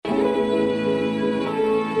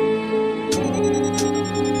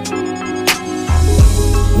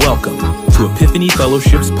to Epiphany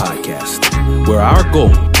Fellowship's podcast, where our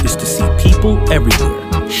goal is to see people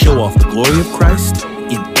everywhere show off the glory of Christ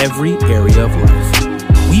in every area of life.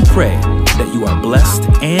 We pray that you are blessed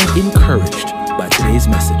and encouraged by today's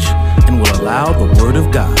message and will allow the Word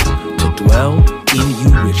of God to dwell in you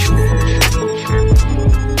richly.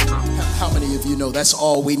 How many of you know that's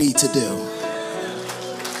all we need to do?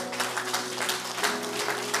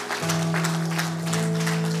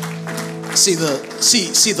 See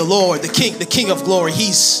the Lord, the King of glory,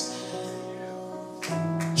 he's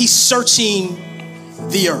searching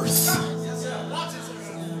the earth,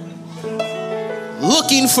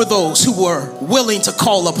 looking for those who were willing to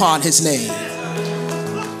call upon his name.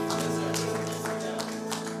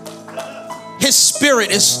 His spirit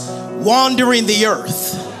is wandering the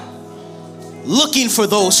earth, looking for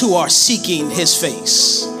those who are seeking his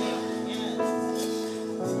face.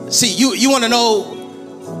 See, you want to know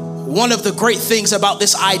one of the great things about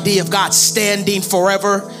this idea of God standing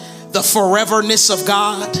forever, the foreverness of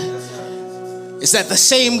God, is that the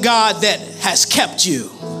same God that has kept you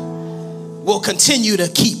will continue to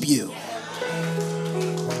keep you.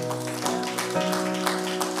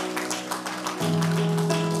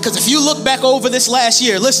 Because if you look back over this last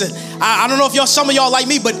year, listen, I don't know if some of y'all like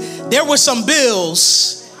me, but there were some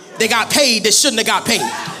bills that got paid that shouldn't have got paid.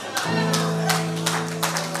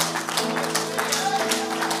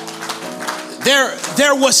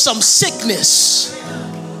 There was some sickness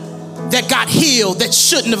that got healed that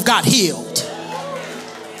shouldn't have got healed.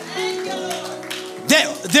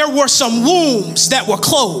 There were some wombs that were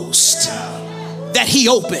closed that he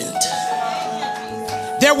opened.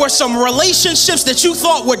 There were some relationships that you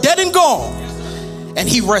thought were dead and gone and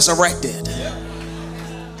he resurrected.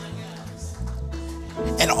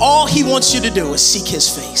 And all he wants you to do is seek his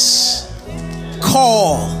face.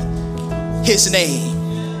 Call his name.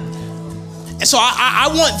 And so I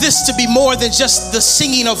want this to be more than just the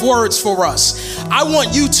singing of words for us. I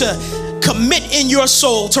want you to commit in your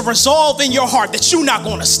soul, to resolve in your heart that you're not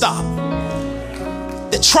going to stop.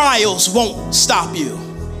 That trials won't stop you.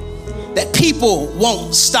 That people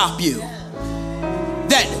won't stop you.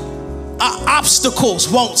 That obstacles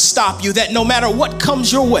won't stop you. That no matter what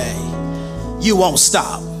comes your way, you won't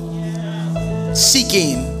stop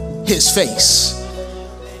seeking his face.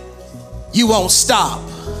 You won't stop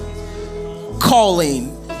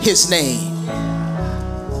calling his name.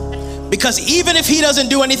 Because even if he doesn't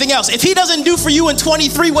do anything else, if he doesn't do for you in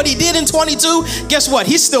 23 what he did in 22, guess what?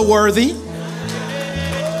 He's still worthy.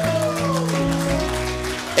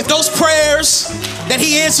 If those prayers that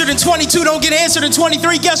he answered in 22 don't get answered in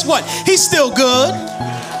 23, guess what? He's still good.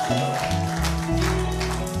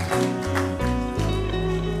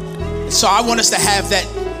 So I want us to have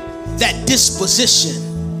that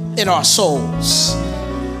disposition in our souls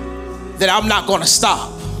that I'm not going to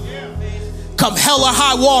stop. Come hell or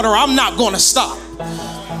high water, I'm not going to stop.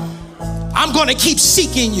 I'm going to keep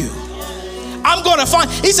seeking you. I'm going to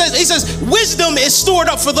find, he says, wisdom is stored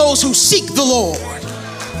up for those who seek the Lord.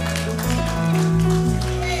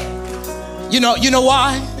 You know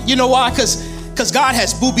why? You know why? Because God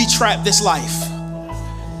has booby-trapped this life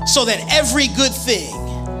so that every good thing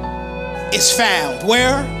is found.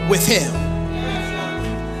 Where? With him.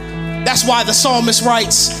 That's why the psalmist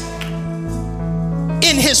writes,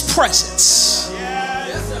 in his presence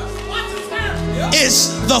is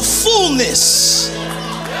the fullness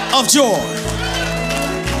of joy.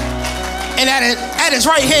 And at his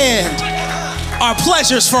right hand are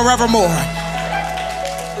pleasures forevermore.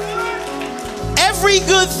 Every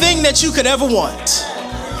good thing that you could ever want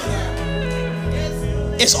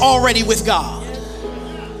is already with God.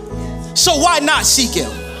 So why not seek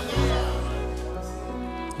him?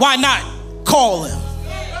 Why not call him?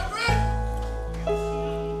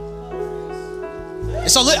 And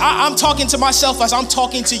so I'm talking to myself as I'm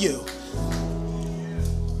talking to you.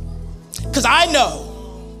 Because I know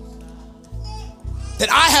that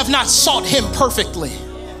I have not sought him perfectly.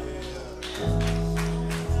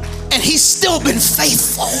 And he's still been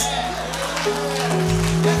faithful.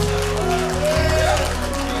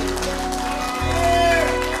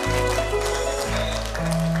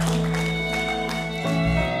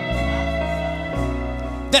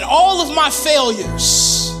 That all of my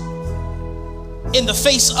failures in the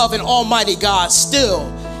face of an almighty God still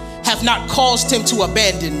have not caused him to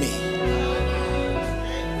abandon me.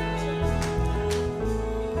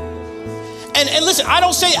 And listen, I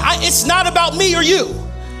don't say it's not about me or you.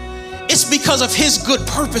 It's because of his good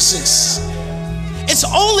purposes. It's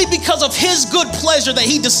only because of his good pleasure that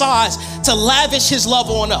he decides to lavish his love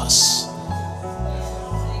on us.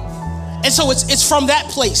 And so it's from that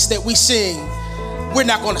place that we sing, we're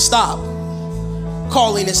not going to stop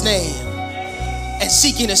calling his name. and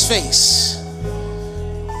seeking his face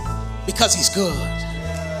because he's good.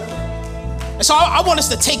 And so I want us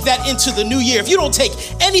to take that into the new year. If you don't take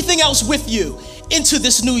anything else with you into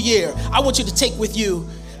this new year, I want you to take with you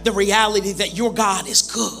the reality that your God is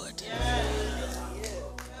good.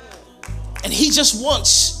 And he just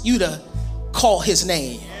wants you to call his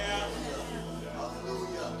name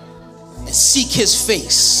and seek his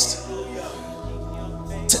face,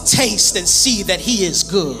 to taste and see that he is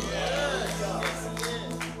good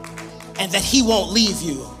and that he won't leave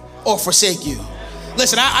you or forsake you.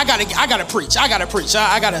 Listen, I gotta preach. I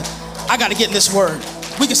gotta get in this word.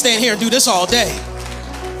 We can stand here and do this all day,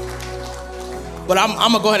 but I'm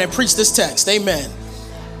gonna go ahead and preach this text. Amen.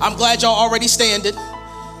 I'm glad y'all already standing.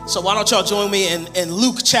 So why don't y'all join me in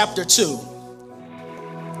Luke chapter 2.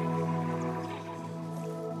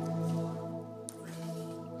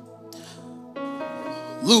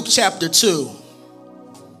 Luke chapter 2,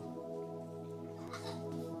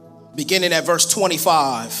 beginning at verse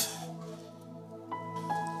 25.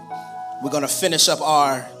 We're going to finish up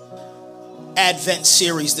our Advent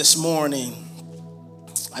series this morning.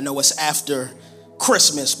 I know it's after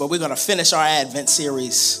Christmas, but we're going to finish our Advent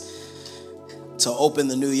series to open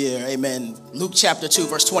the new year. Amen. Luke chapter 2,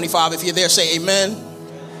 verse 25. If you're there, say amen.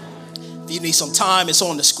 If you need some time, it's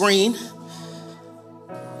on the screen.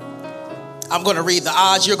 I'm going to read the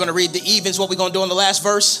odds. You're going to read the evens. What we're going to do in the last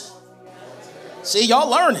verse? See, y'all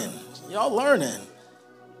learning. Y'all learning.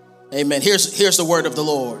 Amen. Here's the word of the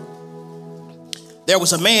Lord. There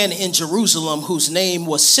was a man in Jerusalem whose name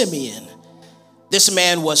was Simeon. This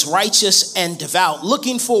man was righteous and devout,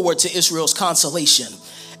 looking forward to Israel's consolation,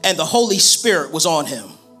 and the Holy Spirit was on him.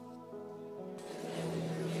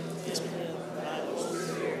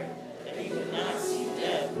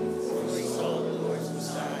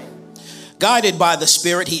 Guided by the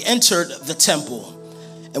Spirit, he entered the temple.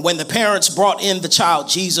 And when the parents brought in the child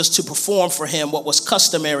Jesus to perform for him what was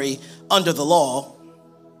customary under the law,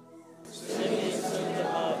 Simeon took him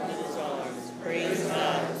up in his arms, praised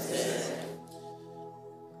God, and said,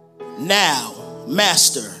 "Now,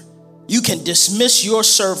 Master, you can dismiss your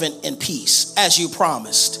servant in peace, as you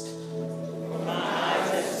promised. For my eyes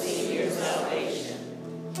have seen your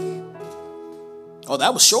salvation." Oh,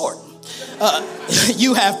 that was short.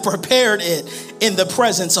 You have prepared it in the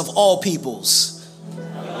presence of all peoples. A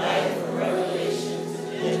light for revelation to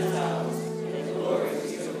the Gentiles and glory to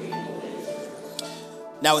your people.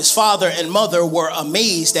 Now his father and mother were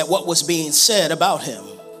amazed at what was being said about him.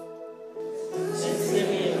 And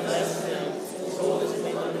Simeon blessed them and told his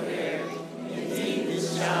mother Mary, "Indeed,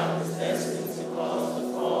 this child is destined to cause the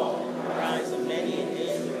fall and rise of many in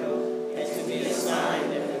Israel, and to be a sign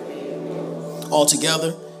that will be in the world.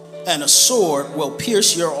 Altogether, and a sword will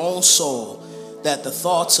pierce your own soul, that the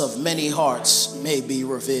thoughts of many hearts may be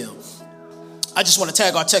revealed." I just want to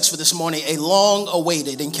tag our text for this morning, a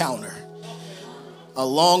long-awaited encounter. A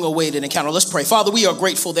long-awaited encounter. Let's pray. Father, we are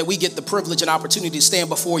grateful that we get the privilege and opportunity to stand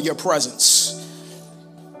before your presence.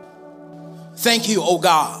 Thank you, oh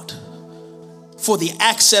God, for the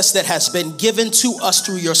access that has been given to us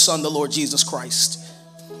through your Son, the Lord Jesus Christ.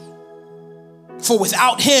 For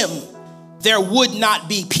without him, there would not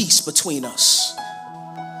be peace between us.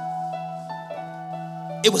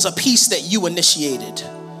 It was a peace that you initiated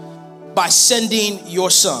by sending your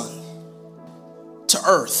Son to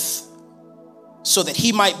earth so that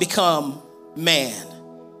he might become man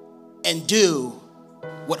and do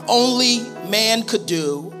what only man could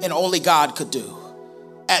do and only God could do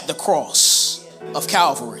at the cross of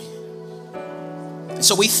Calvary. And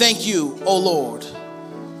so we thank you, O Lord,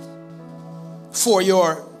 for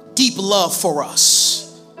your deep love for us.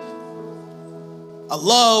 A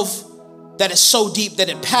love that is so deep that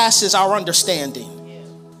it passes our understanding.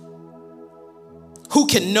 Who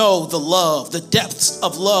can know the love, the depths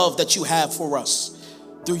of love that you have for us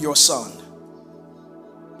through your Son?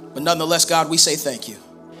 But nonetheless, God, we say thank you.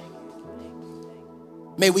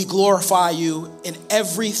 May we glorify you in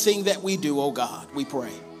everything that we do, oh God, we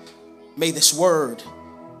pray. May this word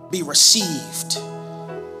be received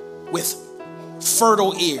with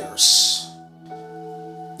fertile ears,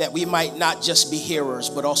 that we might not just be hearers,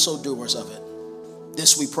 but also doers of it.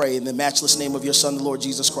 This we pray in the matchless name of your Son, the Lord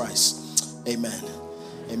Jesus Christ. Amen.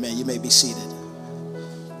 Amen. You may be seated.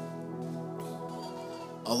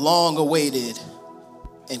 A long-awaited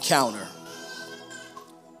encounter.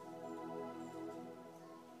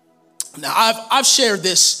 Now, I've shared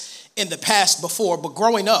this in the past before, but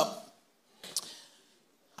growing up,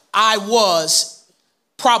 I was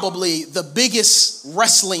probably the biggest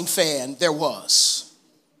wrestling fan there was.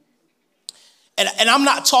 And I'm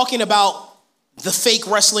not talking about the fake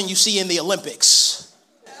wrestling you see in the Olympics.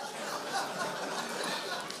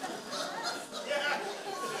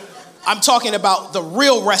 I'm talking about the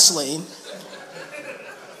real wrestling,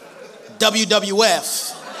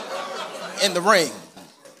 WWF, in the ring.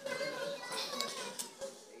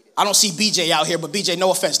 I don't see BJ out here, but BJ,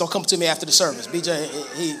 no offense, don't come to me after the service.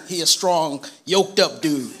 BJ, he a strong, yoked up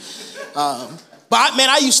dude. But man,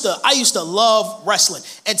 I used to love wrestling.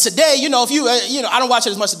 And today, if you I don't watch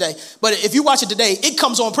it as much today, but if you watch it today, it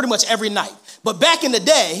comes on pretty much every night. But back in the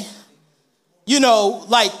day, there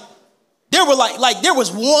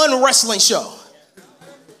was one wrestling show.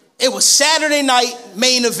 It was Saturday night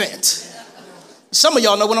main event. Some of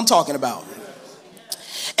y'all know what I'm talking about.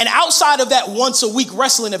 And outside of that once a week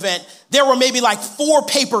wrestling event, there were maybe like 4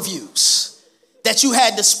 pay-per-views that you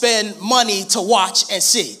had to spend money to watch and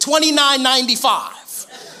see. $29.95.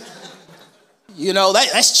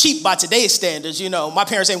 That's cheap by today's standards. My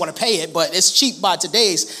parents ain't want to pay it, but it's cheap by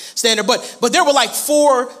today's standard. But there were like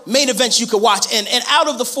 4 main events you could watch. And out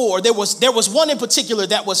of the 4, there was one in particular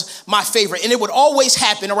that was my favorite. And it would always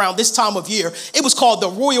happen around this time of year. It was called the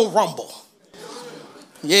Royal Rumble.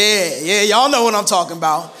 Yeah, y'all know what I'm talking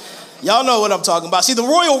about. Y'all know what I'm talking about. See, the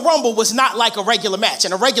Royal Rumble was not like a regular match.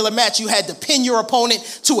 In a regular match, you had to pin your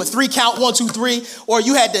opponent to a 3 count, 1, 2, 3, or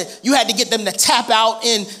you had to get them to tap out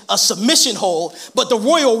in a submission hold. But the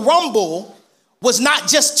Royal Rumble was not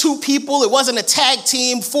just 2 people. It wasn't a tag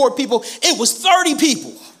team, 4 people. It was 30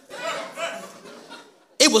 people.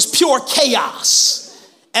 It was pure chaos.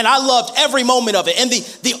 And I loved every moment of it. And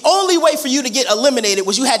the only way for you to get eliminated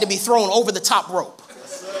was you had to be thrown over the top rope.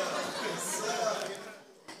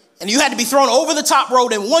 And you had to be thrown over the top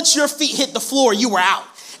rope, and once your feet hit the floor, you were out.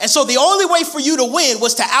 And so the only way for you to win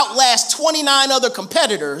was to outlast 29 other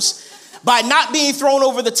competitors by not being thrown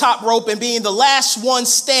over the top rope and being the last one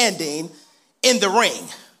standing in the ring.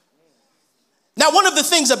 Now, one of the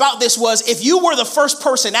things about this was if you were the first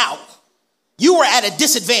person out, you were at a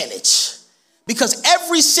disadvantage because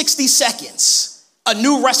every 60 seconds, a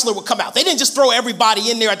new wrestler would come out. They didn't just throw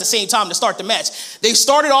everybody in there at the same time to start the match. They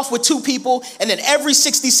started off with 2 people, and then every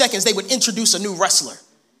 60 seconds, they would introduce a new wrestler.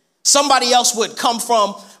 Somebody else would come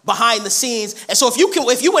from behind the scenes. And so if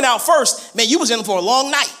you went out first, man, you was in for a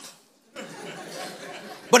long night.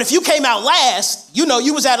 But if you came out last,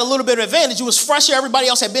 you was at a little bit of advantage. You was fresher. Everybody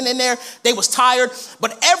else had been in there. They was tired.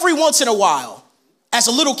 But every once in a while, as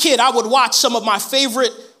a little kid, I would watch some of my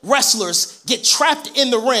favorite wrestlers get trapped in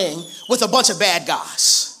the ring with a bunch of bad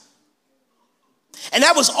guys. And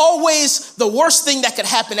that was always the worst thing that could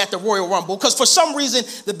happen at the Royal Rumble, because for some reason,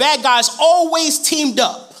 the bad guys always teamed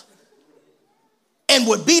up and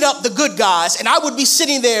would beat up the good guys, and I would be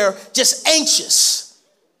sitting there just anxious.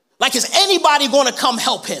 Like, is anybody going to come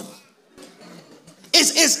help him?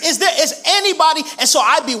 Is anybody? And so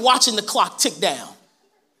I'd be watching the clock tick down.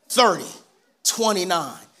 30,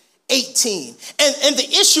 29, 18. And the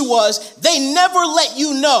issue was they never let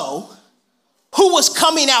you know who was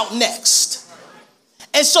coming out next.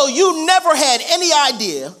 And so you never had any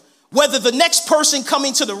idea whether the next person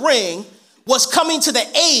coming to the ring was coming to the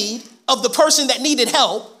aid of the person that needed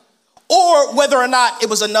help or whether or not it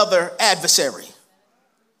was another adversary.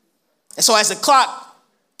 And so as the clock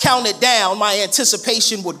counted down, my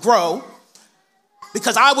anticipation would grow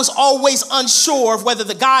because I was always unsure of whether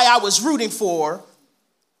the guy I was rooting for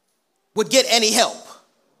would get any help.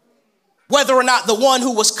 Whether or not the one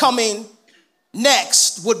who was coming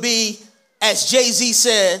next would be, as Jay-Z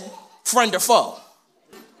said, friend or foe.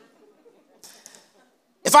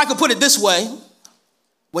 If I could put it this way,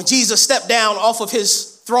 when Jesus stepped down off of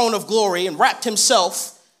his throne of glory and wrapped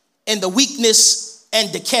himself in the weakness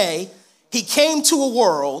and decay, he came to a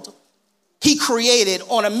world he created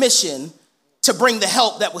on a mission to bring the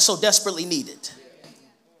help that was so desperately needed.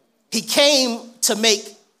 He came to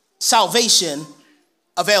make salvation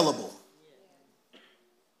available.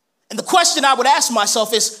 And the question I would ask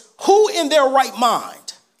myself is, who in their right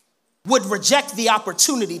mind would reject the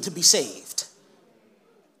opportunity to be saved?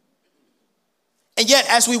 And yet,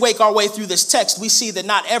 as we make our way through this text, we see that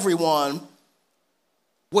not everyone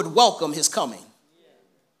would welcome his coming.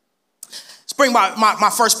 Let's bring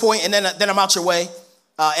my first point, and then I'm out your way.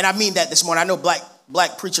 And I mean that this morning. I know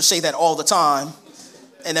black preachers say that all the time.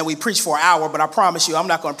 And then we preach for an hour, but I promise you, I'm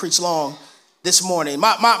not going to preach long this morning.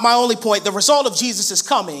 My only point, the result of Jesus'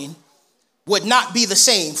 coming would not be the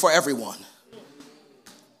same for everyone.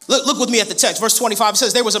 Look with me at the text. Verse 25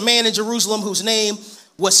 says, there was a man in Jerusalem whose name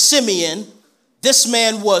was Simeon. This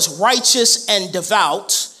man was righteous and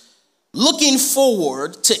devout, looking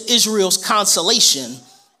forward to Israel's consolation,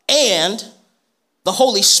 and the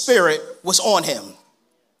Holy Spirit was on him.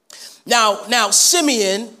 Now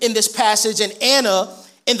Simeon in this passage and Anna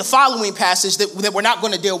in the following passage that we're not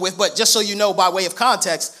going to deal with, but just so you know by way of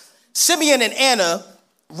context, Simeon and Anna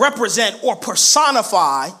represent or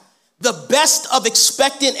personify the best of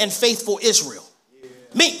expectant and faithful Israel.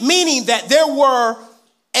 Meaning that there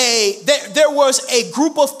was a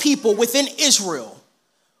group of people within Israel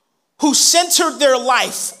who centered their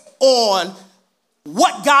life on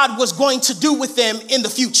what God was going to do with them in the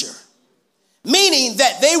future. Meaning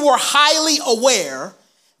that they were highly aware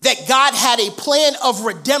that God had a plan of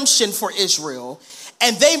redemption for Israel,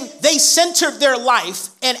 and they centered their life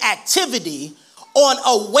and activity on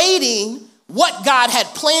awaiting what God had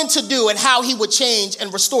planned to do and how he would change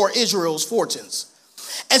and restore Israel's fortunes.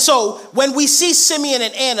 And so when we see Simeon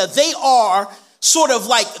and Anna, they are sort of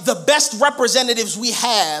like the best representatives we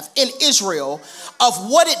have in Israel of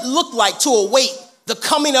what it looked like to await the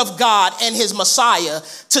coming of God and his Messiah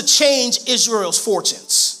to change Israel's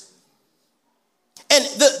fortunes. And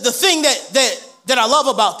the thing that I love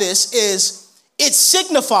about this is it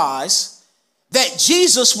signifies that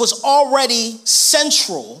Jesus was already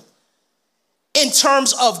central in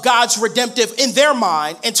terms of God's redemptive, in their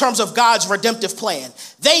mind, in terms of God's redemptive plan.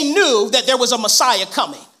 They knew that there was a Messiah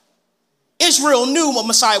coming. Israel knew a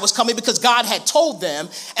Messiah was coming because God had told them.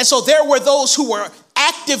 And so there were those who were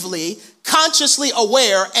actively, consciously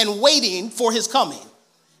aware and waiting for his coming.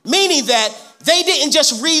 Meaning that they didn't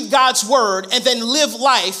just read God's word and then live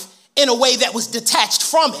life in a way that was detached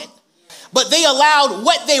from it. But they allowed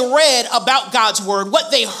what they read about God's word,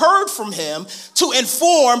 what they heard from him, to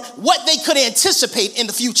inform what they could anticipate in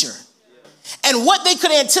the future. And what they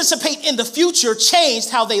could anticipate in the future changed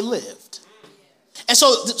how they lived. And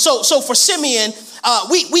so for Simeon,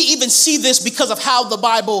 we even see this because of how the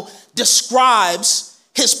Bible describes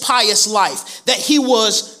his pious life, that he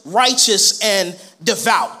was righteous and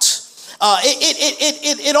devout.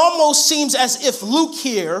 It almost seems as if Luke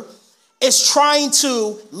here is trying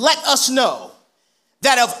to let us know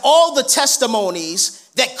that of all the testimonies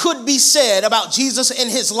that could be said about Jesus in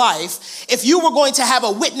his life, if you were going to have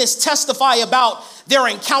a witness testify about their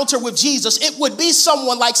encounter with Jesus, it would be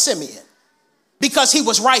someone like Simeon, because he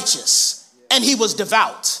was righteous and he was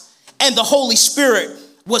devout and the Holy Spirit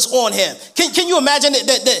was on him. Can you imagine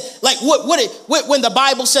that like when the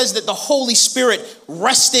Bible says that the Holy Spirit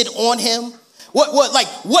rested on him?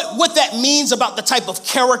 What that means about the type of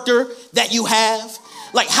character that you have,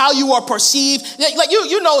 like how you are perceived. Like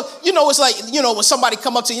you know, it's like, when somebody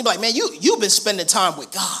come up to you and be like, man, you've been spending time with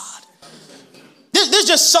God. There's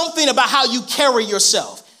just something about how you carry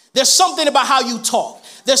yourself. There's something about how you talk.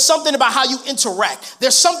 There's something about how you interact.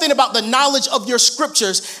 There's something about the knowledge of your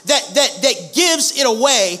scriptures that gives it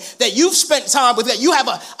away that you've spent time with, that you have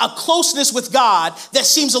a closeness with God that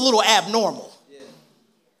seems a little abnormal.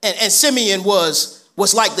 And Simeon was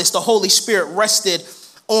like this. The Holy Spirit rested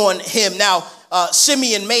on him. Now,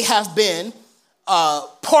 Simeon may have been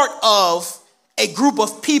part of a group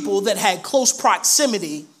of people that had close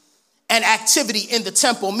proximity and activity in the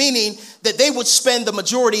temple, meaning that they would spend the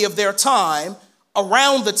majority of their time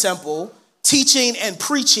around the temple, teaching and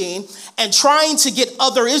preaching and trying to get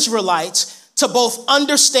other Israelites to both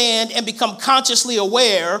understand and become consciously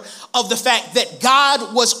aware of the fact that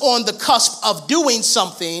God was on the cusp of doing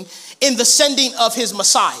something in the sending of his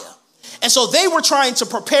Messiah. And so they were trying to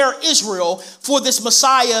prepare Israel for this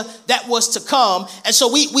Messiah that was to come. And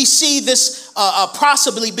so we see this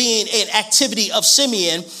possibly being an activity of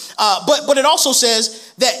Simeon. But it also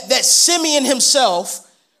says that Simeon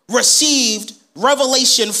himself received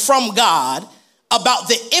revelation from God about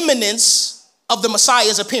the imminence of the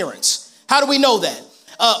Messiah's appearance. How do we know that?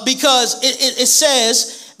 Because it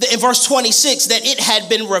says that in verse 26 that it had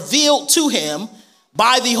been revealed to him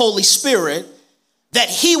by the Holy Spirit that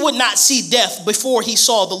he would not see death before he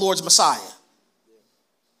saw the Lord's Messiah.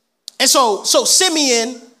 And so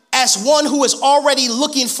Simeon, as one who is already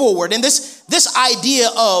looking forward, and this idea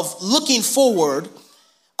of looking forward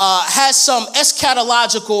has some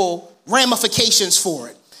eschatological ramifications for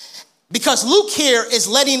it. Because Luke here is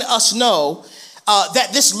letting us know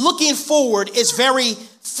that this looking forward is very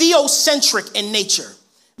theocentric in nature,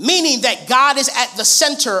 meaning that God is at the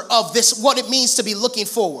center of this, what it means to be looking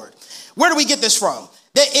forward. Where do we get this from?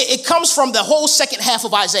 It comes from the whole second half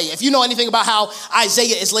of Isaiah. If you know anything about how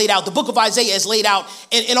Isaiah is laid out, the book of Isaiah is laid out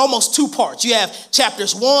in almost two parts. You have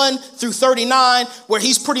chapters 1 through 39, where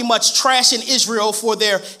he's pretty much trashing Israel for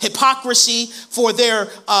their hypocrisy, for their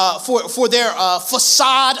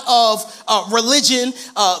facade of religion,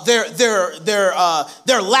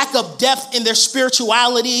 their lack of depth in their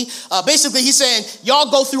spirituality. Basically, he's saying,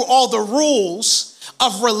 y'all go through all the rules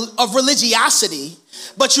of religiosity,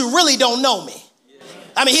 but you really don't know me.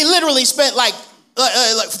 I mean, he literally spent like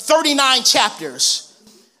 39 chapters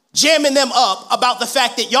jamming them up about the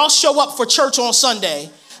fact that y'all show up for church on Sunday,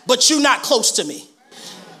 but you're not close to me.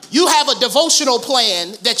 You have a devotional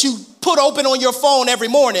plan that you put open on your phone every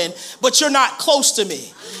morning, but you're not close to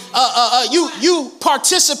me. You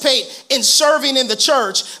participate in serving in the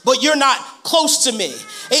church, but you're not close to me.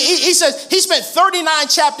 He says he spent 39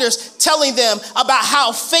 chapters telling them about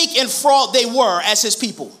how fake and fraud they were as his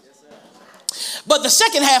people. But the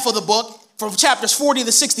second half of the book, from chapters 40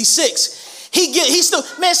 to 66, he still,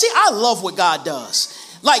 man, see, I love what God does.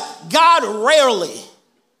 Like, God rarely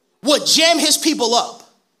would jam his people up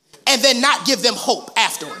and then not give them hope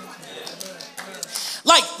afterward.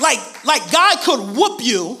 Like God could whoop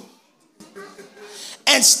you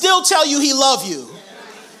and still tell you he loves you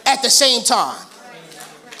at the same time.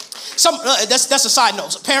 That's a side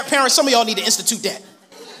note. Parents, some of y'all need to institute that.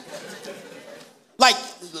 Like,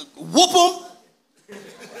 whoop them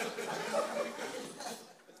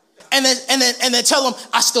and then tell them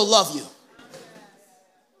I still love you.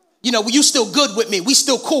 You know, you still good with me. We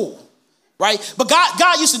still cool, right? But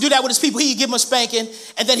God used to do that with his people. He'd give them a spanking,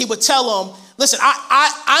 and then he would tell them, listen,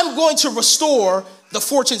 I'm going to restore the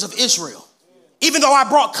fortunes of Israel. Even though I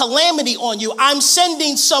brought calamity on you, I'm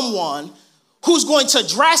sending someone who's going to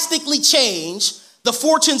drastically change the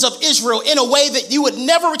fortunes of Israel in a way that you would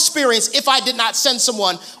never experience if I did not send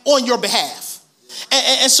someone on your behalf.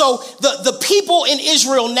 And so the people in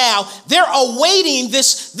Israel now, they're awaiting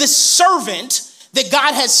this servant that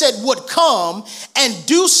God had said would come and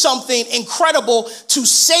do something incredible to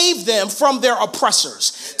save them from their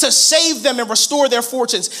oppressors, to save them and restore their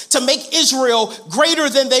fortunes, to make Israel greater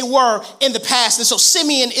than they were in the past. And so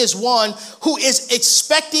Simeon is one who is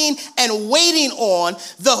expecting and waiting on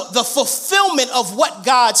the fulfillment of what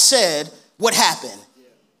God said would happen.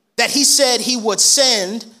 That he said he would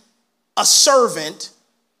send a servant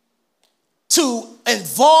to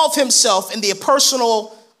involve himself in the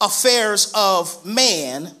personal affairs of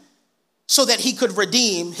man so that he could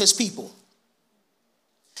redeem his people.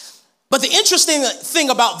 But the interesting thing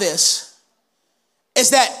about this is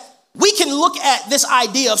that we can look at this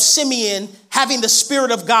idea of Simeon having the Spirit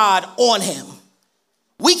of God on him.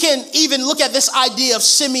 We can even look at this idea of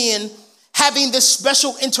Simeon having this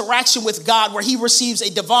special interaction with God where he receives a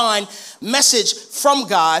divine message from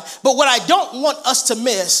God. But what I don't want us to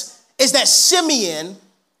miss is that Simeon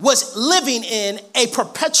was living in a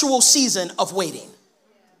perpetual season of waiting.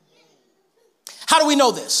 How do we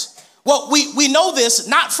know this? Well, we know this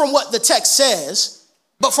not from what the text says,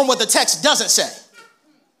 but from what the text doesn't say.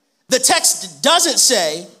 The text doesn't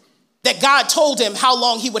say that God told him how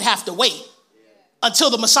long he would have to wait until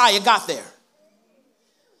the Messiah got there.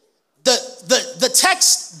 The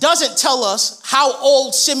text doesn't tell us how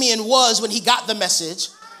old Simeon was when he got the message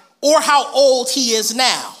or how old he is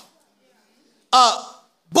now.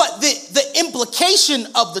 But the implication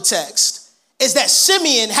of the text is that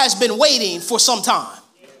Simeon has been waiting for some time.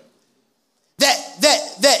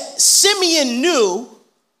 That Simeon knew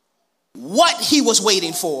what he was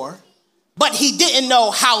waiting for, but he didn't know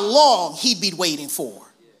how long he'd be waiting for.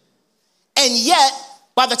 And yet,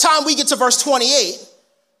 by the time we get to verse 28,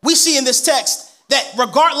 we see in this text that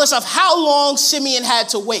regardless of how long Simeon had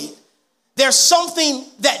to wait, there's something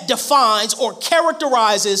that defines or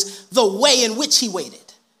characterizes the way in which he waited.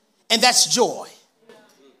 And that's joy.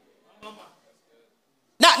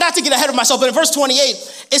 Not to get ahead of myself, but in verse 28,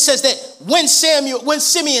 it says that when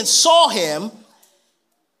Simeon saw him,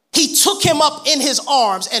 he took him up in his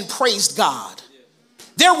arms and praised God.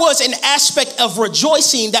 There was an aspect of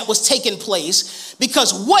rejoicing that was taking place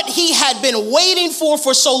because what he had been waiting for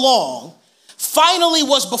so long finally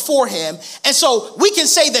was before him. And so we can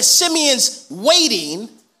say that Simeon's waiting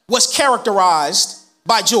was characterized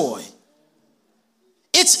by joy.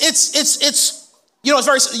 It's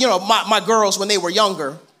very, my girls, when they were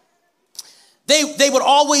younger, they would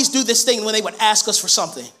always do this thing when they would ask us for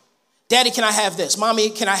something. Daddy, can I have this? Mommy,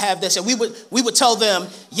 can I have this? And we would tell them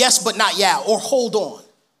yes, but not yeah, or hold on.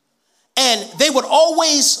 And they would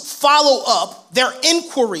always follow up their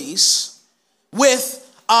inquiries with,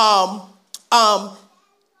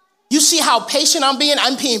 you see how patient I'm being?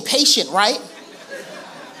 I'm being patient, right?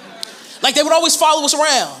 Like they would always follow us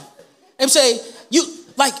around and say,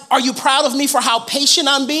 are you proud of me for how patient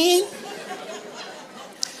I'm being?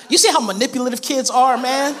 You see how manipulative kids are,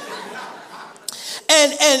 man?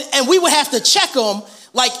 And we would have to check them.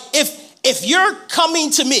 Like if you're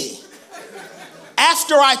coming to me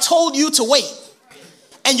after I told you to wait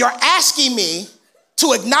and you're asking me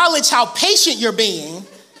to acknowledge how patient you're being,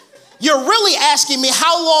 you're really asking me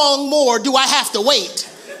how long more do I have to wait?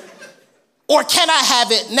 Or can I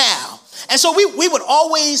have it now? And so we would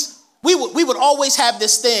always have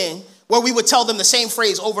this thing where we would tell them the same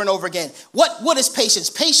phrase over and over again. What is patience?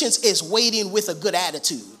 Patience is waiting with a good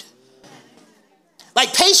attitude.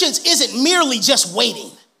 Like patience isn't merely just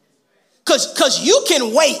waiting. Because you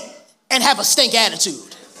can wait and have a stink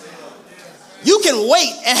attitude. You can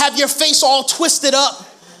wait and have your face all twisted up,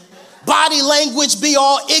 body language be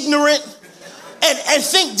all ignorant, and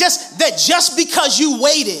think just because you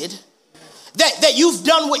waited, that you've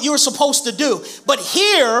done what you were supposed to do. But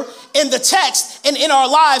here in the text and in our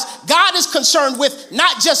lives, God is concerned with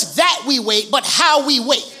not just that we wait, but how we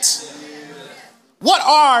wait. What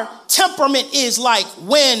our temperament is like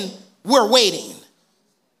when we're waiting.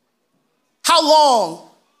 How long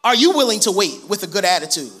are you willing to wait with a good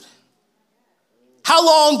attitude? How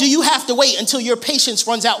long do you have to wait until your patience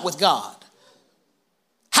runs out with God?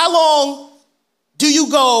 How long do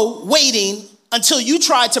you go waiting until you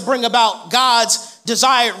try to bring about God's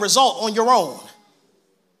desired result on your own?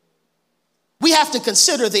 We have to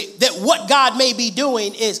consider that what God may be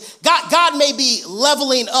doing is, God may be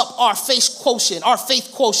leveling up our faith quotient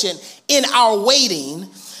in our waiting,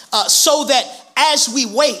 so that as we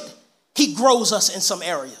wait, he grows us in some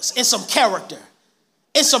areas, in some character,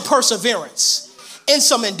 in some perseverance, in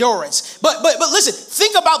some endurance. But listen,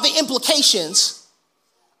 think about the implications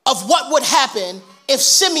of what would happen if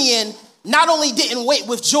Simeon not only didn't wait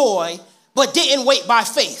with joy, but didn't wait by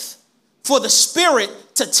faith for the Spirit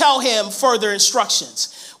to tell him further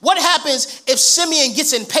instructions. What happens if Simeon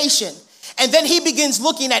gets impatient and then he begins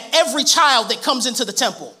looking at every child that comes into the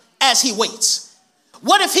temple as he waits?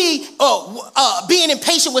 What if he, being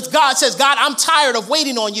impatient with God, says, God, I'm tired of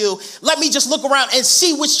waiting on you. Let me just look around and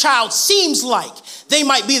see which child seems like they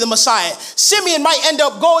might be the Messiah. Simeon might end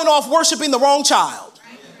up going off worshiping the wrong child.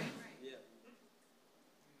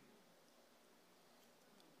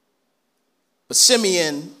 But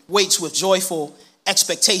Simeon waits with joyful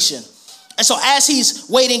expectation. And so as he's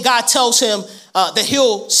waiting, God tells him that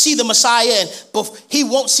he'll see the Messiah, and he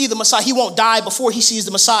won't see the Messiah. He won't die before he sees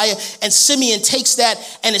the Messiah. And Simeon takes that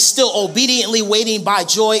and is still obediently waiting by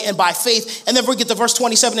joy and by faith. And then we get to verse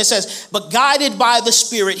 27. It says, but guided by the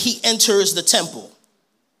Spirit, he enters the temple.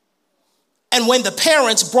 And when the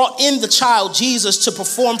parents brought in the child Jesus to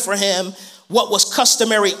perform for him what was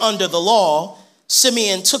customary under the law,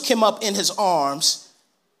 Simeon took him up in his arms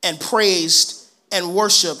and praised and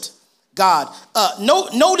worshiped God.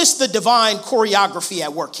 Notice the divine choreography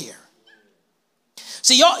at work here.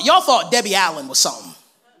 See, y'all thought Debbie Allen was something.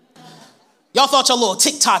 Y'all thought your little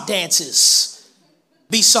TikTok dances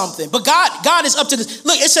be something. But God is up to this.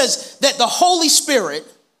 Look, it says that the Holy Spirit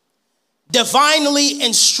divinely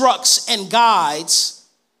instructs and guides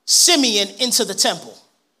Simeon into the temple.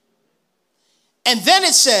 And then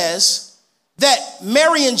it says that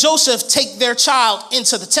Mary and Joseph take their child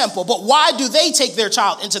into the temple. But why do they take their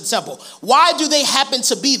child into the temple? Why do they happen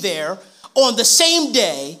to be there on the same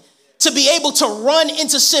day to be able to run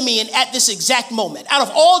into Simeon at this exact moment? Out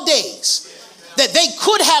of all days that they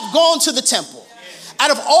could have gone to the temple,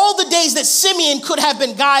 out of all the days that Simeon could have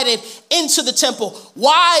been guided into the temple,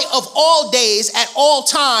 why of all days at all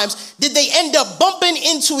times did they end up bumping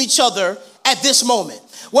into each other at this moment?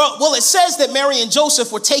 Well, it says that Mary and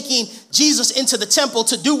Joseph were taking Jesus into the temple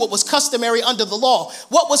to do what was customary under the law.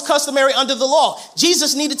 What was customary under the law?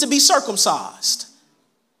 Jesus needed to be circumcised.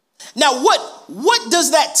 Now, what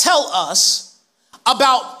does that tell us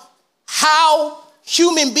about how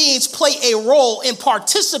human beings play a role in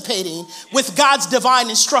participating with God's divine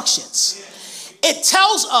instructions? It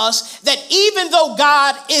tells us that even though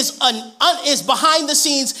God is behind the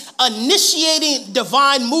scenes initiating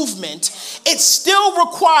divine movement, it still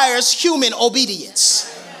requires human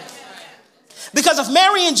obedience. Because if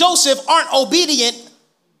Mary and Joseph aren't obedient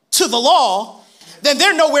to the law, then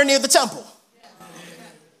they're nowhere near the temple.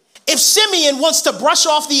 If Simeon wants to brush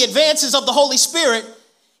off the advances of the Holy Spirit,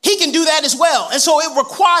 he can do that as well. And so it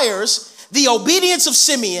requires the obedience of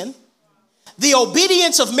Simeon, the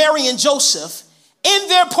obedience of Mary and Joseph, in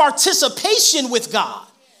their participation with God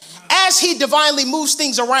as he divinely moves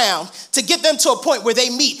things around to get them to a point where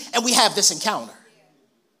they meet and we have this encounter.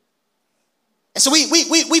 And so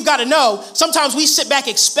we've got to know, sometimes we sit back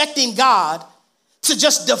expecting God to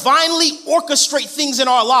just divinely orchestrate things in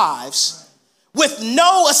our lives with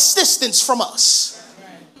no assistance from us,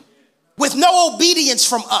 with no obedience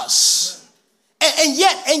from us. And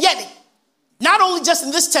yet, not only just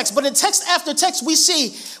in this text, but in text after text, we see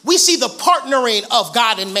the partnering of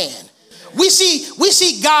God and man. We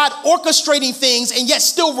see God orchestrating things and yet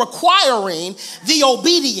still requiring the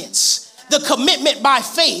obedience, the commitment by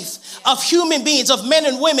faith of human beings, of men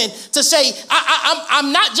and women to say,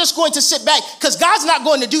 I'm not just going to sit back, because God's not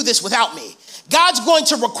going to do this without me. God's going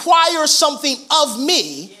to require something of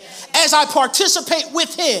me as I participate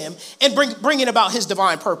with him in bringing about his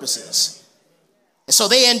divine purposes. And so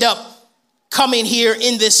they end up coming here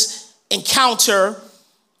in this encounter.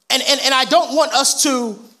 And I don't want us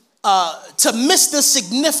to miss the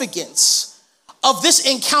significance of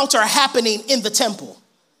this encounter happening in the temple.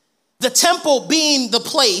 The temple being the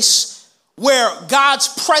place where God's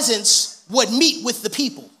presence would meet with the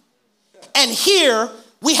people. And here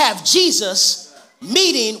we have Jesus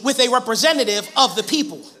meeting with a representative of the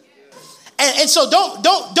people. And so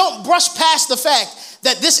don't brush past the fact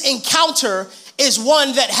that this encounter is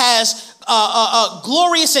one that has a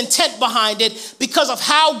glorious intent behind it because of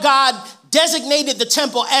how God designated the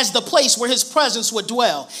temple as the place where his presence would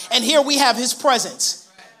dwell. And here we have his presence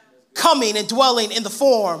coming and dwelling in the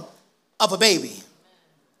form of a baby.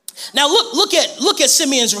 Now look at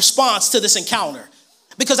Simeon's response to this encounter.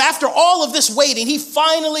 Because after all of this waiting, he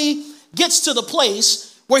finally gets to the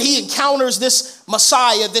place where he encounters this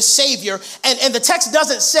Messiah, this Savior. And the text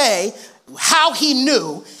doesn't say how he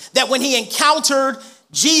knew that when he encountered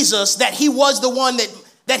Jesus, that he was the one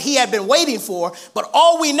that he had been waiting for. But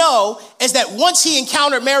all we know is that once he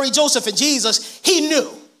encountered Mary, Joseph, and Jesus, he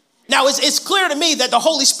knew. Now, it's clear to me that the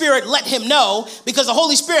Holy Spirit let him know because the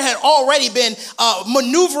Holy Spirit had already been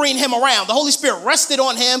maneuvering him around. The Holy Spirit rested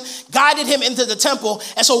on him, guided him into the temple.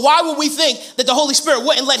 And so why would we think that the Holy Spirit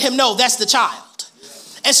wouldn't let him know that's the child?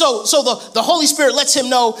 And so the Holy Spirit lets him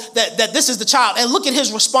know that this is the child. And look at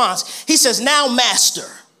his response. He says, "Now, Master,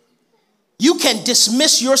 you can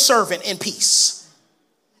dismiss your servant in peace."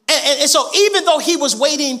 And so even though he was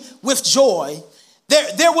waiting with joy,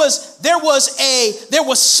 there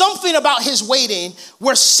was something about his waiting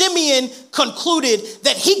where Simeon concluded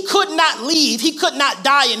that he could not leave, he could not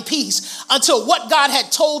die in peace until what God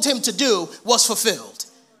had told him to do was fulfilled.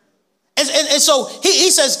 And so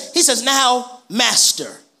he says, "Now,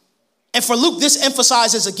 Master." And for Luke, this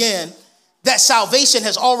emphasizes again that salvation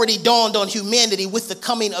has already dawned on humanity with the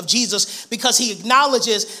coming of Jesus, because he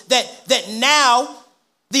acknowledges that now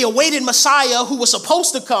the awaited Messiah who was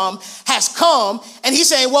supposed to come has come. And he's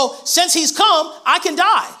saying, well, since he's come, I can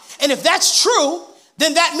die. And if that's true,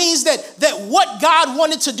 then that means that what God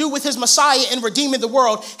wanted to do with his Messiah in redeeming the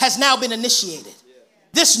world has now been initiated.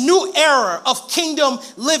 This new era of kingdom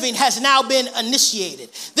living has now been initiated.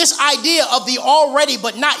 This idea of the already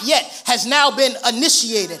but not yet has now been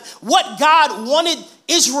initiated. What God wanted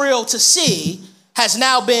Israel to see has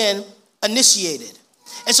now been initiated.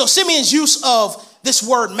 And so Simeon's use of this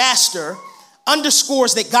word master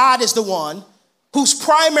underscores that God is the one whose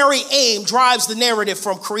primary aim drives the narrative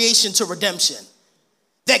from creation to redemption.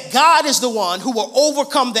 That God is the one who will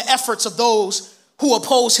overcome the efforts of those who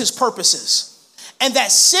oppose his purposes. And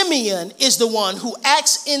that Simeon is the one who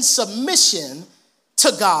acts in submission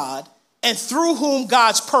to God and through whom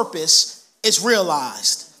God's purpose is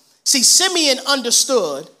realized. See, Simeon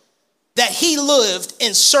understood that he lived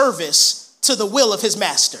in service to the will of his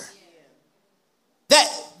master.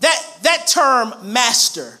 That term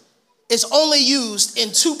master is only used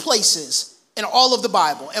in two places in all of the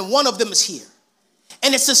Bible, and one of them is here.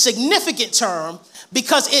 And it's a significant term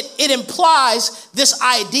because it implies this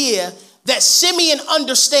idea that Simeon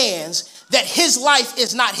understands that his life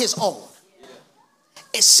is not his own.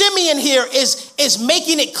 Simeon here is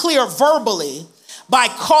making it clear verbally by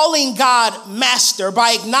calling God master,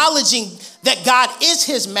 by acknowledging that God is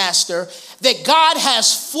his master, that God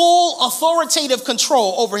has full authoritative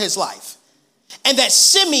control over his life, and that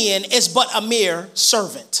Simeon is but a mere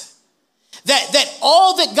servant. That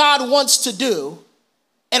all that God wants to do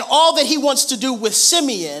and all that he wants to do with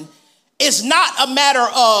Simeon is not a matter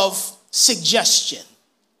of suggestion.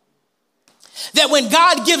 That when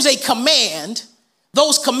God gives a command,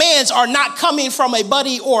 those commands are not coming from a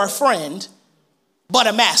buddy or a friend, but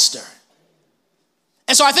a master.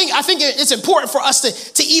 And so I think it's important for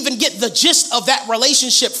us to even get the gist of that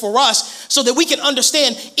relationship for us so that we can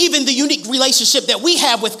understand even the unique relationship that we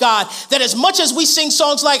have with God. That as much as we sing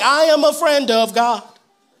songs like, I am a friend of God,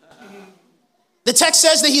 the text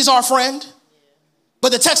says that he's our friend,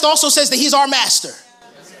 but the text also says that he's our master.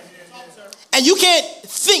 And you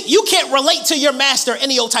can't relate to your master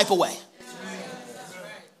any old type of way.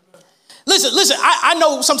 Listen, I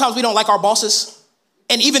know sometimes we don't like our bosses.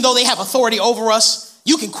 And even though they have authority over us,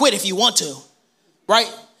 you can quit if you want to,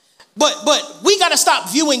 right? But we got to stop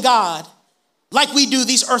viewing God like we do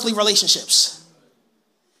these earthly relationships.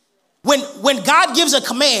 When God gives a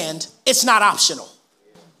command, it's not optional.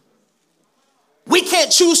 We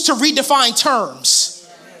can't choose to redefine terms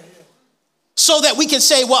so that we can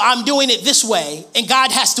say, well, I'm doing it this way, and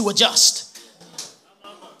God has to adjust.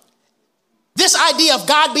 This idea of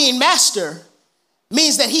God being master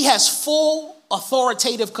means that he has full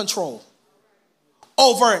authoritative control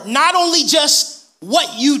over not only just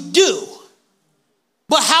what you do,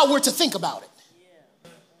 but how we're to think about it.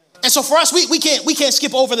 And so for us, we can't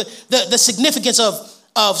skip over the significance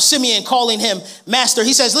of Simeon calling him master.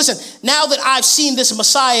 He says, listen, now that I've seen this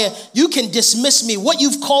Messiah, you can dismiss me. What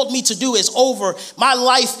you've called me to do is over. My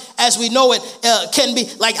life as we know it can be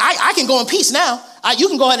like, I can go in peace now. You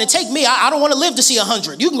can go ahead and take me. I don't want to live to see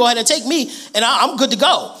 100. You can go ahead and take me and I'm good to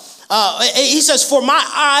go. He says, for my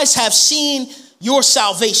eyes have seen your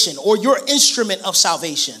salvation, or your instrument of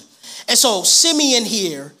salvation. And so Simeon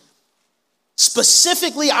here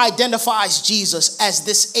specifically identifies Jesus as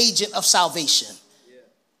this agent of salvation,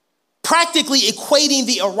 practically equating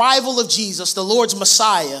the arrival of Jesus, the Lord's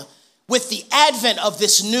Messiah, with the advent of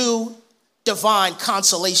this new divine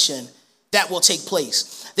consolation that will take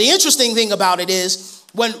place. The interesting thing about it is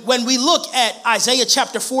when we look at Isaiah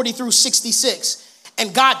chapter 40 through 66,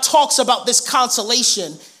 and God talks about this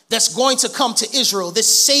consolation that's going to come to Israel,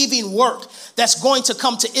 this saving work that's going to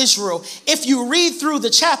come to Israel. If you read through the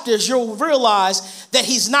chapters, you'll realize that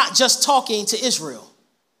he's not just talking to Israel.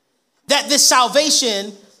 That this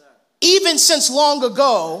salvation, even since long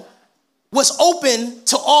ago, was open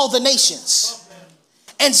to all the nations.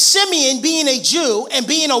 And Simeon, being a Jew and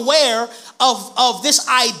being aware of this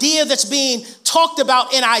idea that's being talked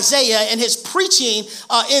about in Isaiah and his preaching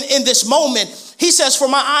in this moment, he says, for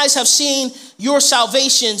my eyes have seen your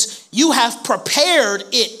salvations. You have prepared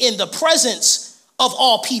it in the presence of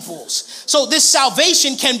all peoples. So this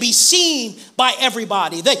salvation can be seen by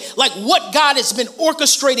everybody. Like what God has been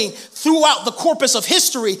orchestrating throughout the corpus of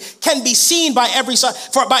history can be seen by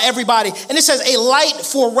everybody. And it says a light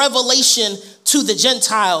for revelation to the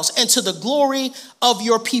Gentiles and to the glory of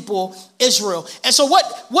your people, Israel. And so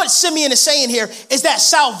what Simeon is saying here is that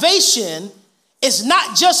salvation is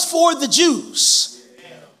not just for the Jews,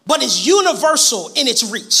 but is universal in its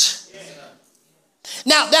reach.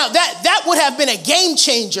 Now that would have been a game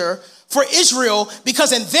changer for Israel,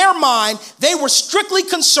 because in their mind, they were strictly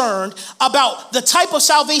concerned about the type of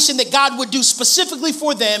salvation that God would do specifically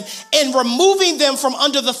for them in removing them from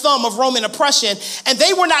under the thumb of Roman oppression. And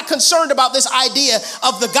they were not concerned about this idea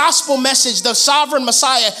of the gospel message, the sovereign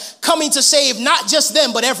Messiah coming to save not just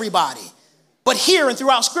them, but everybody. But here and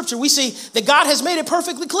throughout Scripture, we see that God has made it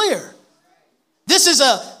perfectly clear. This is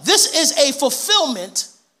a fulfillment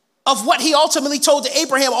of what he ultimately told to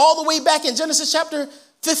Abraham all the way back in Genesis chapter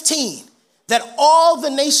 15, that all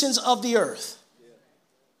the nations of the earth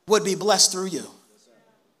would be blessed through you.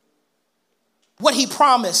 What he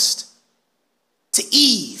promised to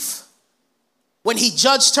Eve when he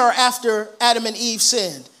judged her after Adam and Eve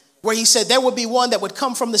sinned, where he said there would be one that would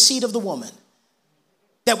come from the seed of the woman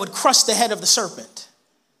that would crush the head of the serpent.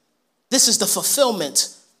 This is the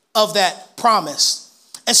fulfillment of that promise.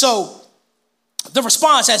 And so the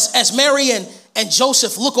response as Mary and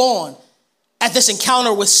Joseph look on at this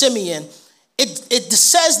encounter with Simeon, it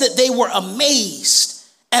says that they were amazed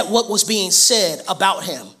at what was being said about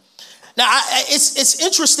him. Now, it's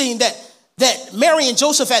interesting that Mary and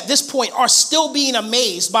Joseph at this point are still being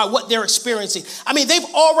amazed by what they're experiencing. I mean, they've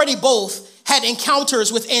already both had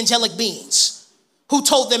encounters with angelic beings who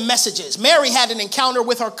told them messages. Mary had an encounter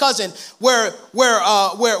with her cousin where the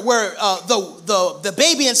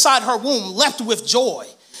baby inside her womb leapt with joy.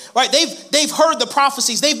 Right? They've heard the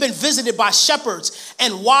prophecies. They've been visited by shepherds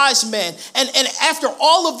and wise men. And after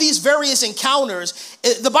all of these various encounters,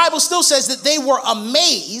 the Bible still says that they were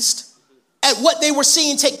amazed at what they were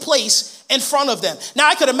seeing take place in front of them. Now,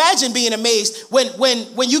 I could imagine being amazed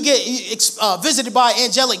when you get visited by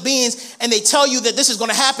angelic beings and they tell you that this is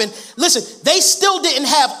going to happen. Listen, they still didn't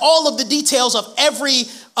have all of the details of every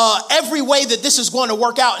way that this is going to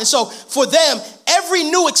work out. And so for them, every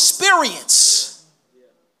new experience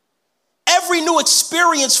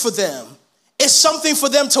for them is something for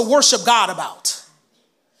them to worship God about.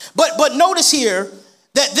 But notice here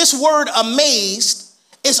that this word amazed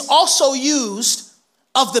is also used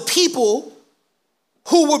of the people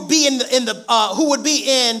who would be in the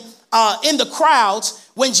crowds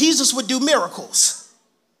when Jesus would do miracles.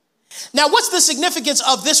 Now, what's the significance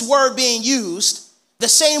of this word being used, the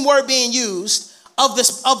same word being used of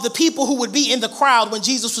the people who would be in the crowd when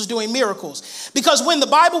Jesus was doing miracles? Because when the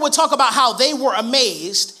Bible would talk about how they were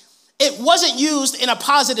amazed, it wasn't used in a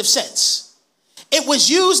positive sense. It was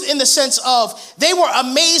used in the sense of they were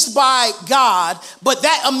amazed by God, but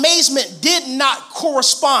that amazement did not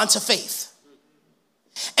correspond to faith.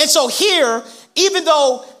 And so here, even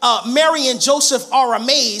though Mary and Joseph are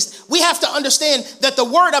amazed, we have to understand that the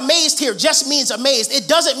word amazed here just means amazed. It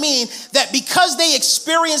doesn't mean that because they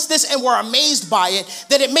experienced this and were amazed by it,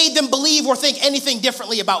 that it made them believe or think anything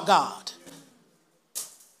differently about God.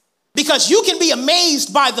 Because you can be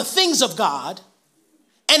amazed by the things of God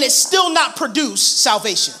and it still not produce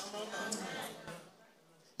salvation.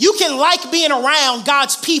 You can like being around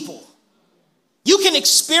God's people. You can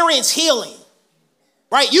experience healing,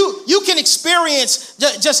 right? You can experience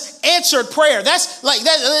just answered prayer. That's like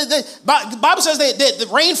that. The Bible says that the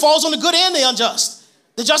rain falls on the good and the unjust,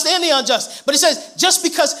 the just and the unjust. But it says just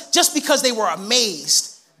because they were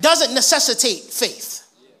amazed doesn't necessitate faith,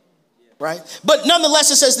 right? But nonetheless,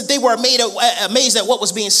 it says that they were amazed at what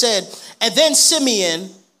was being said. And then Simeon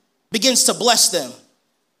begins to bless them.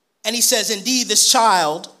 And he says, indeed, this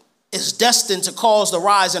child is destined to cause the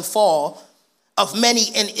rise and fall of many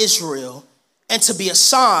in Israel and to be a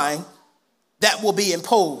sign that will be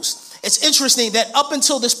imposed. It's interesting that up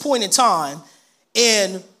until this point in time,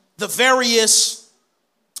 in the various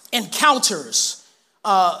encounters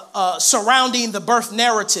surrounding the birth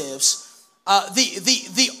narratives,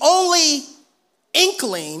 the only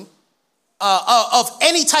inkling of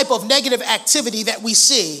any type of negative activity that we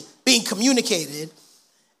see being communicated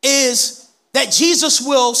is that Jesus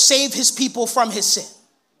will save his people from his sin.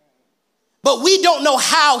 But we don't know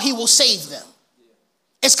how he will save them.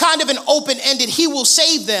 It's kind of an open-ended, he will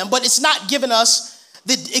save them, but it's not giving us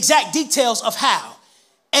the exact details of how.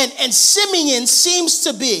 And Simeon seems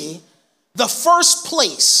to be the first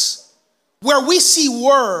place where we see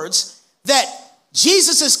words that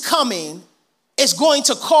Jesus' coming is going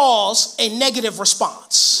to cause a negative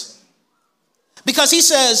response. Because he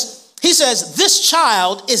says, this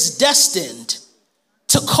child is destined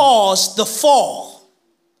to cause the fall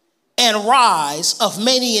and rise of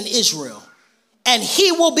many in Israel, and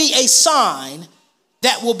he will be a sign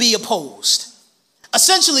that will be opposed.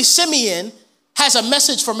 Essentially, Simeon has a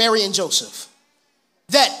message for Mary and Joseph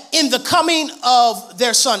that in the coming of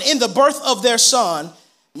their son, in the birth of their son,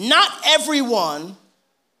 not everyone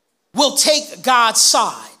will take God's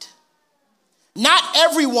side. Not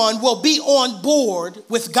everyone will be on board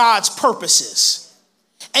with God's purposes.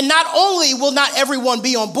 And not only will not everyone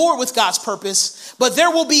be on board with God's purpose, but there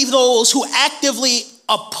will be those who actively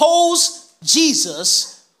oppose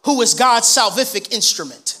Jesus, who is God's salvific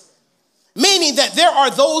instrument. Meaning that there are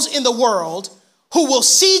those in the world who will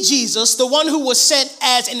see Jesus, the one who was sent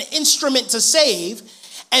as an instrument to save,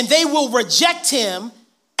 and they will reject him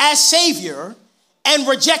as Savior and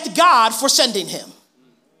reject God for sending him.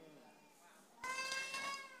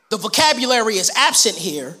 The vocabulary is absent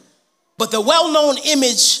here, but the well-known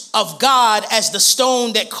image of God as the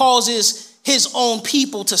stone that causes his own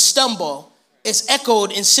people to stumble is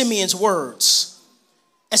echoed in Simeon's words.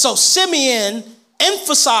 And so Simeon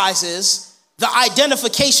emphasizes the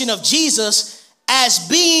identification of Jesus as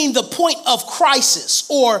being the point of crisis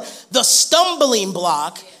or the stumbling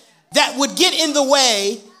block that would get in the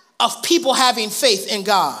way of people having faith in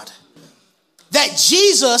God. That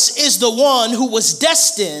Jesus is the one who was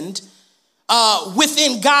destined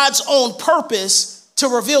within God's own purpose to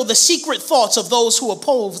reveal the secret thoughts of those who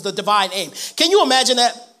oppose the divine aim. Can you imagine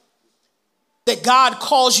that? That God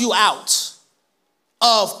calls you out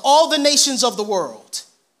of all the nations of the world.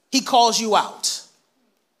 He calls you out.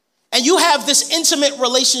 And you have this intimate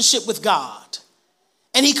relationship with God.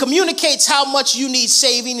 And he communicates how much you need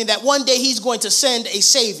saving and that one day he's going to send a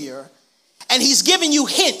savior. And he's giving you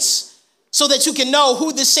hints so that you can know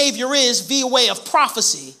who the Savior is via way of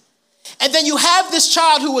prophecy. And then you have this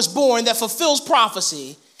child who was born that fulfills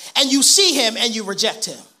prophecy, and you see him and you reject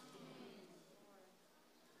him.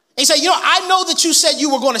 And you say, I know that you said you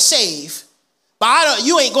were going to save, but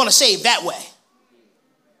you ain't going to save that way.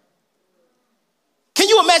 Can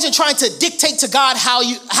you imagine trying to dictate to God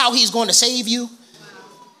how he's going to save you?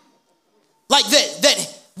 Like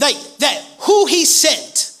that who he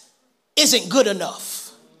sent isn't good enough.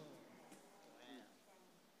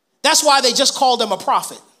 That's why they just called him a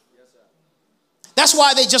prophet. That's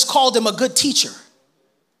why they just called him a good teacher.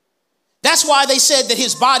 That's why they said that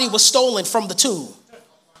his body was stolen from the tomb.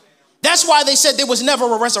 That's why they said there was never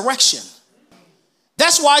a resurrection.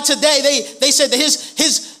 That's why today they said that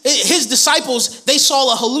his disciples, they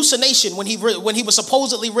saw a hallucination when he was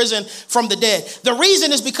supposedly risen from the dead. The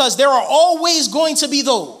reason is because there are always going to be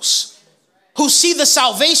those who see the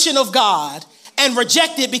salvation of God and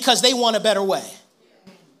reject it because they want a better way.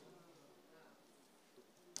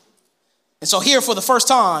 And so here for the first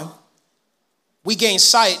time, we gain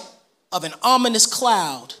sight of an ominous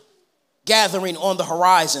cloud gathering on the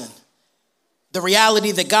horizon. The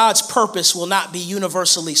reality that God's purpose will not be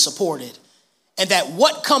universally supported. And that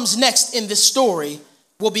what comes next in this story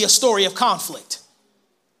will be a story of conflict.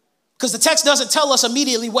 Because the text doesn't tell us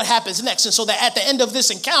immediately what happens next. And so that at the end of this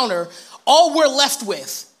encounter, all we're left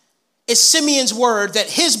with is Simeon's word that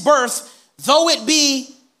his birth, though it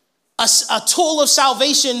be a tool of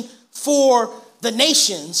salvation for the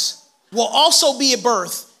nations will also be a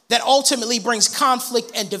birth that ultimately brings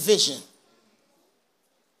conflict and division.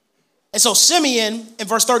 And so Simeon, in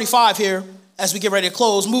verse 35 here, as we get ready to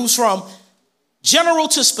close, moves from general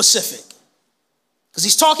to specific. Because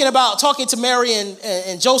he's talking to Mary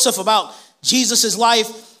and Joseph about Jesus' life.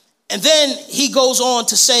 And then he goes on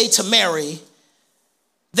to say to Mary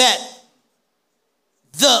that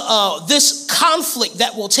this conflict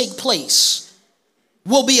that will take place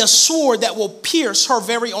will be a sword that will pierce her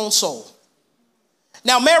very own soul.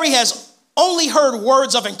 Now, Mary has only heard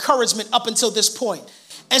words of encouragement up until this point.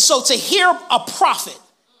 And so to hear a prophet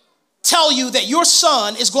tell you that your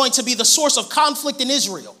son is going to be the source of conflict in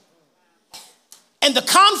Israel, and the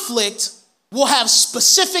conflict will have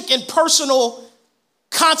specific and personal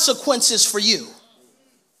consequences for you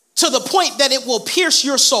to the point that it will pierce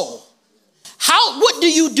your soul. What do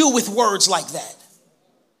you do with words like that?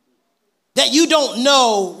 That you don't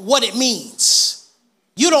know what it means.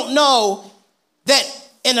 You don't know that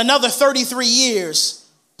in another 33 years,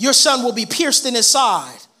 your son will be pierced in his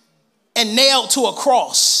side and nailed to a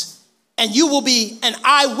cross, and you will be an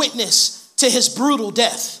eyewitness to his brutal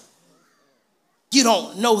death. You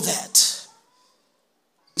don't know that.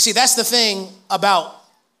 You see, that's the thing about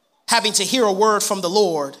having to hear a word from the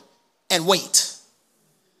Lord and wait.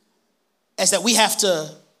 Is that we have to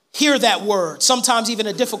hear that word, sometimes even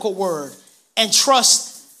a difficult word, and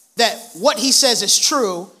trust that what he says is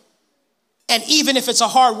true. And even if it's a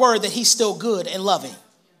hard word, that he's still good and loving.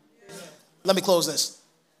 Let me close this.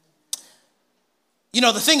 You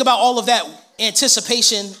know, the thing about all of that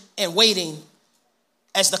anticipation and waiting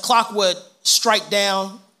as the clock would strike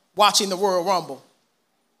down, watching the Royal Rumble.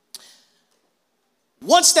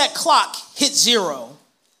 Once that clock hit 0,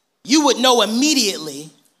 you would know immediately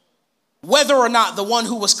whether or not the one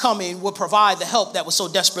who was coming would provide the help that was so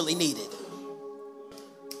desperately needed.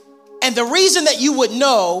 And the reason that you would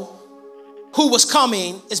know who was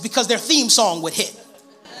coming is because their theme song would hit.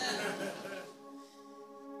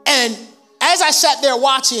 And as I sat there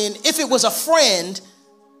watching, if it was a friend,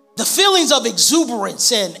 the feelings of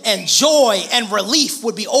exuberance and joy and relief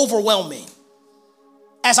would be overwhelming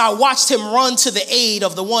as I watched him run to the aid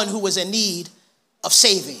of the one who was in need of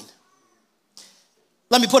saving.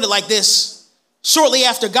 Let me put it like this. Shortly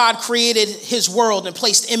after God created his world and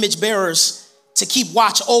placed image bearers to keep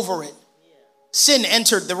watch over it, sin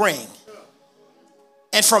entered the ring.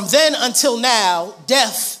 And from then until now,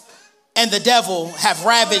 death and the devil have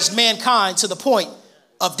ravaged mankind to the point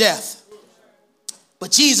of death.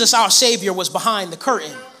 But Jesus, our Savior, was behind the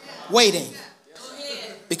curtain, waiting,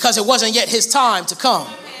 because it wasn't yet his time to come.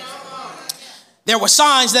 There were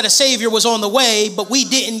signs that a Savior was on the way, but we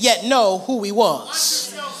didn't yet know who he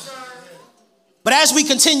was. But as we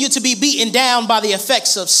continue to be beaten down by the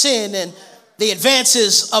effects of sin and the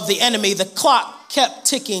advances of the enemy, the clock kept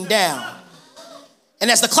ticking down. And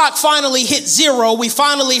as the clock finally hit 0, we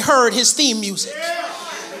finally heard his theme music.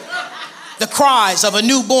 The cries of a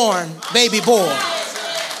newborn baby boy.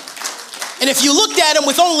 And if you looked at him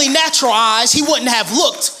with only natural eyes, he wouldn't have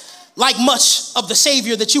looked like much of the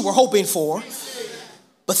Savior that you were hoping for.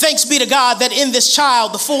 But thanks be to God that in this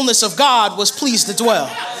child, the fullness of God was pleased to dwell.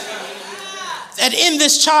 That in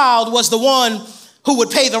this child was the one who would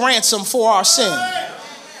pay the ransom for our sin.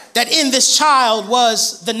 That in this child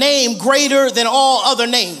was the name greater than all other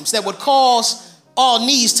names that would cause all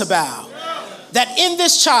knees to bow. That in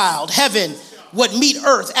this child, heaven would meet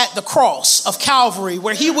earth at the cross of Calvary,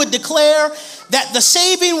 where he would declare that the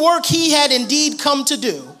saving work he had indeed come to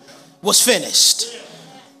do was finished.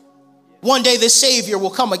 One day this Savior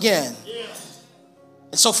will come again.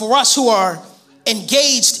 And so for us who are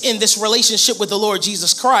engaged in this relationship with the Lord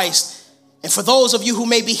Jesus Christ, and for those of you who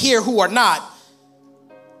may be here who are not,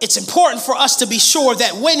 it's important for us to be sure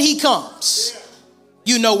that when he comes,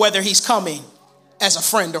 you know whether he's coming as a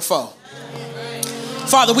friend or foe.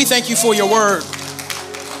 Father, we thank you for your word.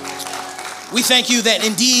 We thank you that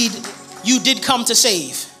indeed you did come to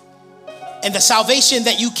save, and the salvation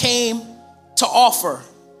that you came to offer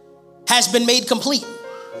has been made complete.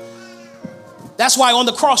 That's why on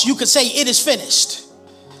the cross you could say it is finished.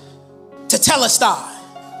 Tetelestai.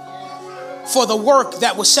 For the work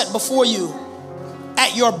that was set before you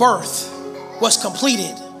at your birth was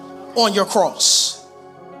completed on your cross.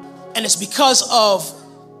 And it's because of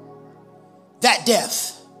that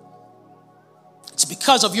death, it's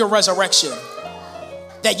because of your resurrection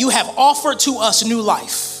that you have offered to us new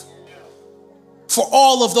life for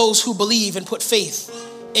all of those who believe and put faith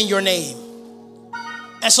in your name.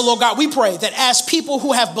 And so, Lord God, we pray that as people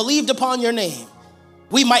who have believed upon your name,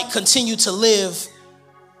 we might continue to live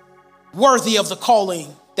worthy of the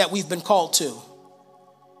calling that we've been called to.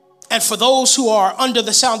 And for those who are under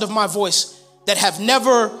the sound of my voice that have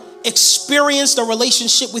never experienced a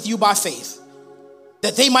relationship with you by faith,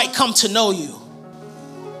 that they might come to know you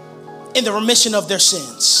in the remission of their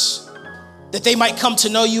sins, that they might come to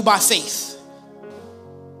know you by faith,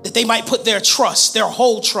 that they might put their trust, their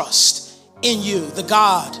whole trust in you, the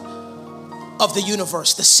God of the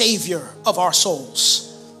universe, the Savior of our souls.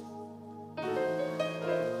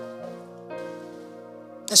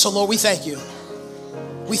 And so, Lord, we thank you.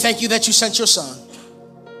 We thank you that you sent your son.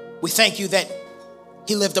 We thank you that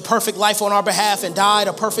he lived a perfect life on our behalf and died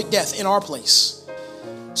a perfect death in our place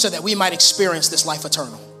so that we might experience this life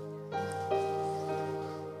eternal.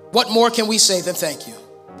 What more can we say than thank you?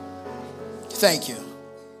 Thank you.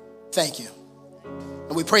 Thank you.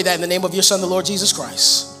 And we pray that in the name of your son, the Lord Jesus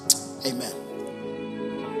Christ. Amen.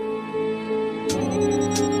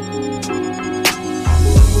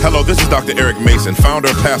 Hello, this is Dr. Eric Mason, founder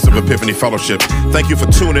and pastor of Epiphany Fellowship. Thank you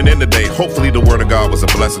for tuning in today. Hopefully the word of God was a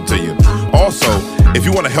blessing to you. Also, if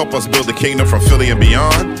you want to help us build the kingdom from Philly and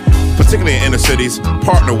beyond, particularly in inner cities,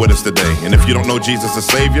 partner with us today. And if you don't know Jesus as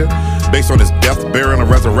Savior, based on his death, burial, and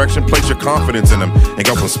resurrection, place your confidence in him and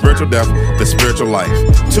go from spiritual death to spiritual life.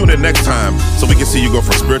 Tune in next time so we can see you go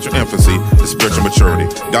from spiritual infancy to spiritual maturity.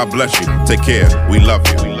 God bless you. Take care. We love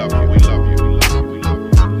you. We love you.